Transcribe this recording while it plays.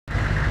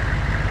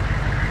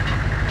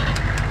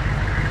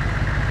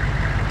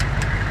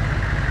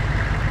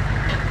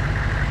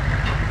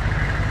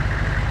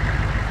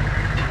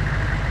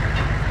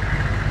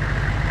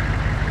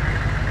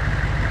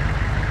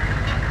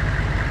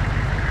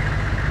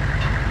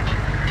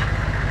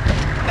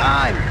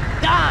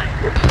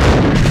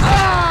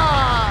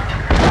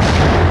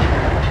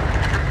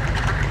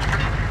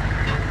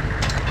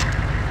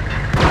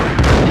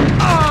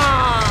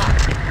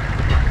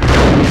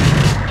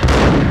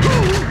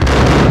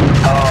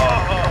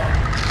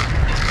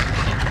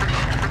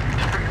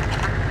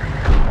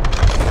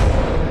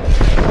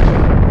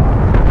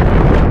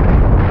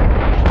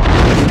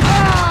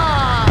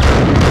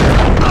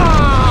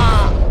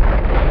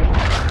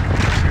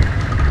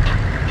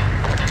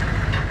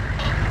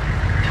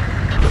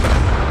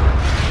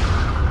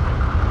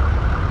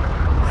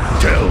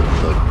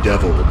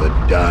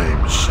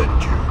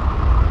send you.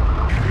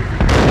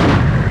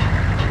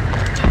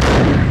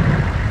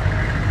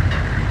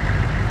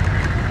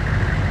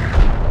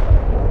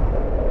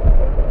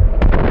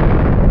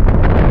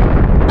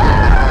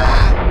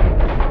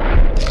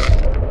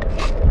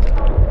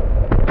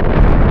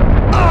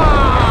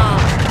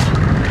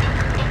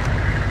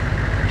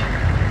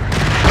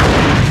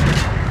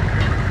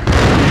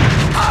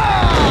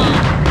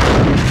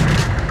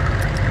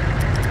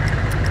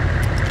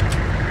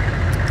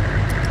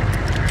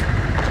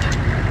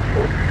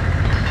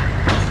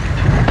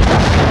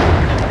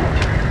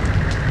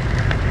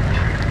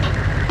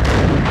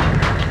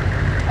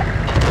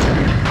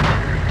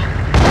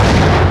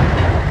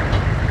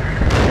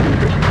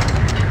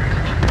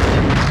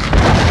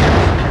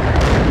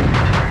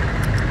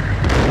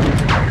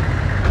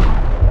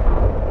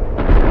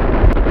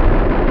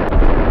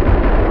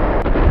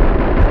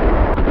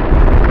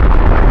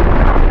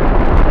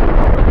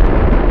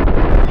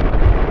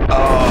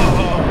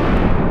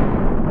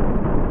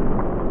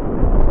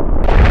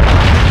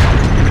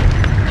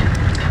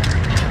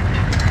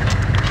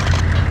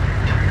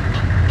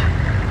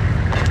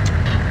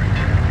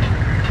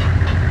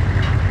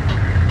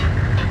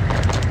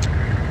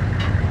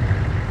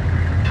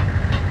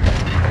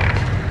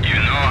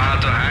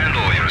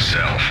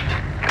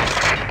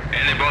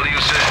 Anybody who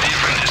says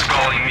different is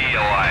calling me a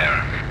liar.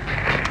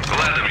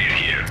 Glad that you're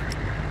here.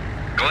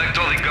 Collect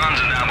all the guns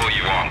and ammo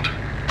you want.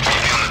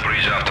 Meet me on the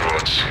bridge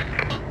afterwards.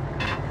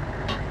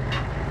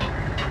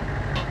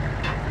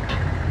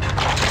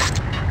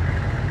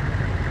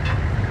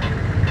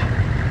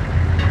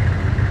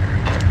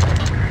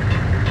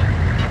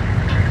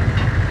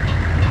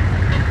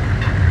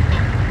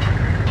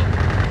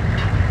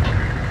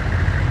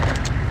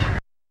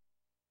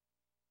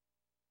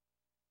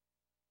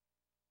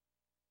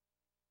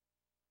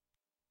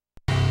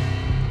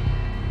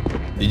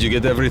 Did you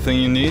get everything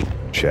you need?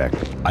 Check.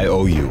 I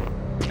owe you.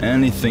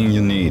 Anything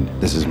you need.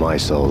 This is my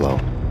solo.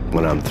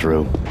 When I'm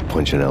through,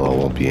 Punchinello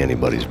won't be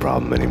anybody's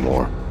problem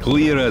anymore.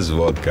 Clear as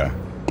vodka.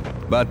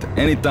 But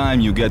anytime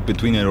you get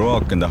between a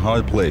rock and a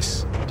hard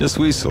place, just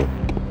whistle.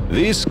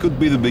 This could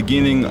be the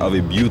beginning of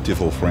a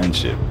beautiful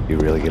friendship. You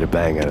really get a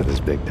bang out of this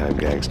big-time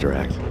gangster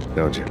act,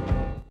 don't you?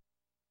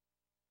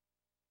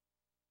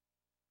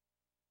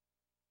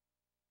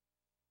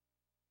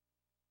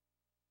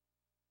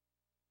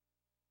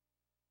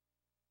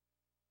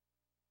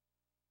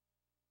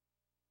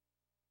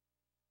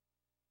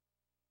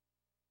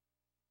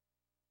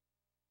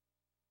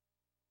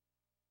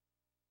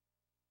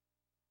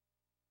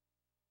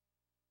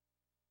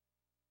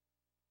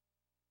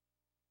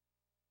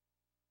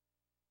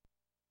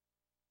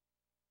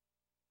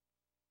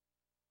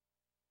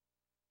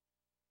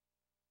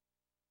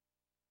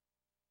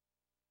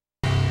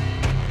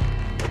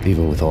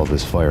 Even with all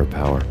this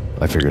firepower,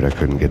 I figured I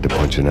couldn't get to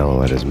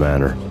Punchinello at his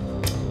manor.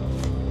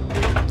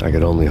 I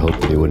could only hope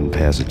that he wouldn't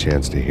pass a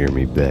chance to hear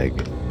me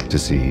beg to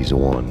see he's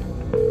won.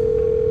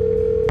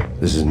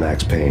 This is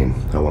Max Payne.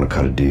 I want to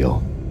cut a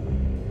deal.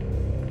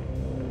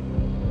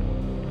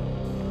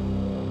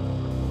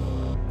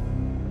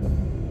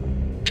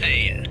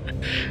 Payne,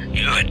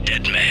 you're a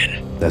dead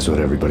man. That's what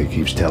everybody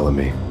keeps telling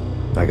me.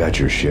 I got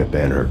your ship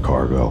and her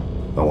cargo.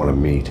 I want to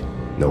meet.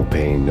 No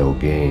pain, no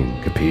gain.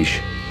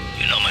 Capiche?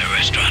 You know my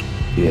restaurant?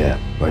 Yeah,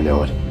 I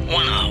know it.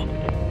 1 hour.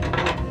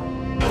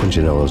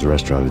 Punchinello's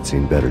restaurant had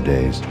seen better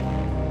days.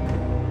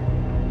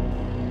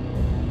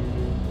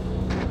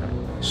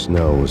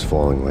 Snow was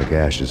falling like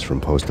ashes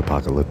from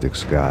post-apocalyptic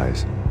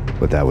skies,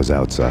 but that was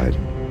outside.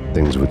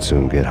 Things would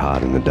soon get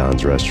hot in the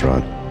Don's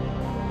restaurant.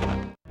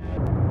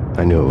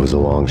 I knew it was a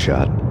long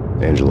shot,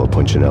 Angelo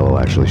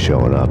Punchinello actually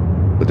showing up,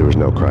 but there was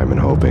no crime in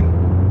hoping.